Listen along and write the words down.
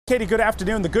Katie, good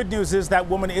afternoon. The good news is that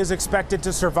woman is expected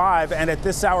to survive, and at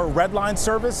this hour, Red Line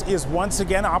service is once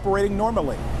again operating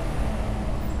normally.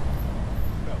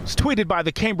 Tweeted by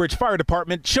the Cambridge Fire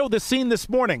Department show the scene this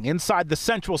morning inside the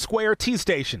Central Square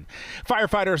T-Station.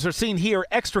 Firefighters are seen here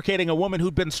extricating a woman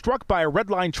who'd been struck by a Red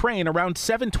Line train around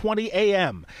 7:20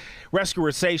 a.m.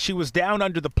 Rescuers say she was down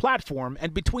under the platform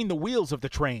and between the wheels of the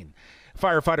train.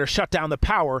 Firefighters shut down the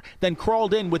power, then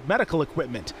crawled in with medical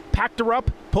equipment, packed her up,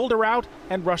 pulled her out,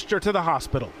 and rushed her to the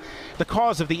hospital. The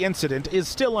cause of the incident is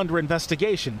still under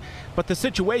investigation, but the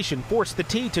situation forced the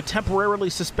T to temporarily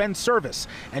suspend service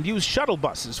and use shuttle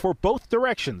buses for both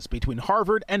directions between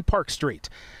Harvard and Park Street.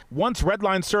 Once Red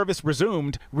Line service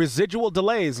resumed, residual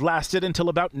delays lasted until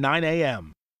about 9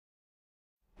 a.m.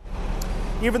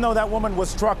 Even though that woman was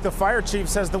struck, the fire chief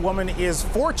says the woman is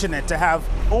fortunate to have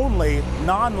only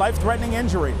non-life-threatening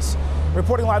injuries.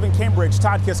 Reporting live in Cambridge,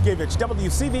 Todd Kiskiewicz,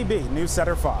 WCVB News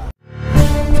Center 5.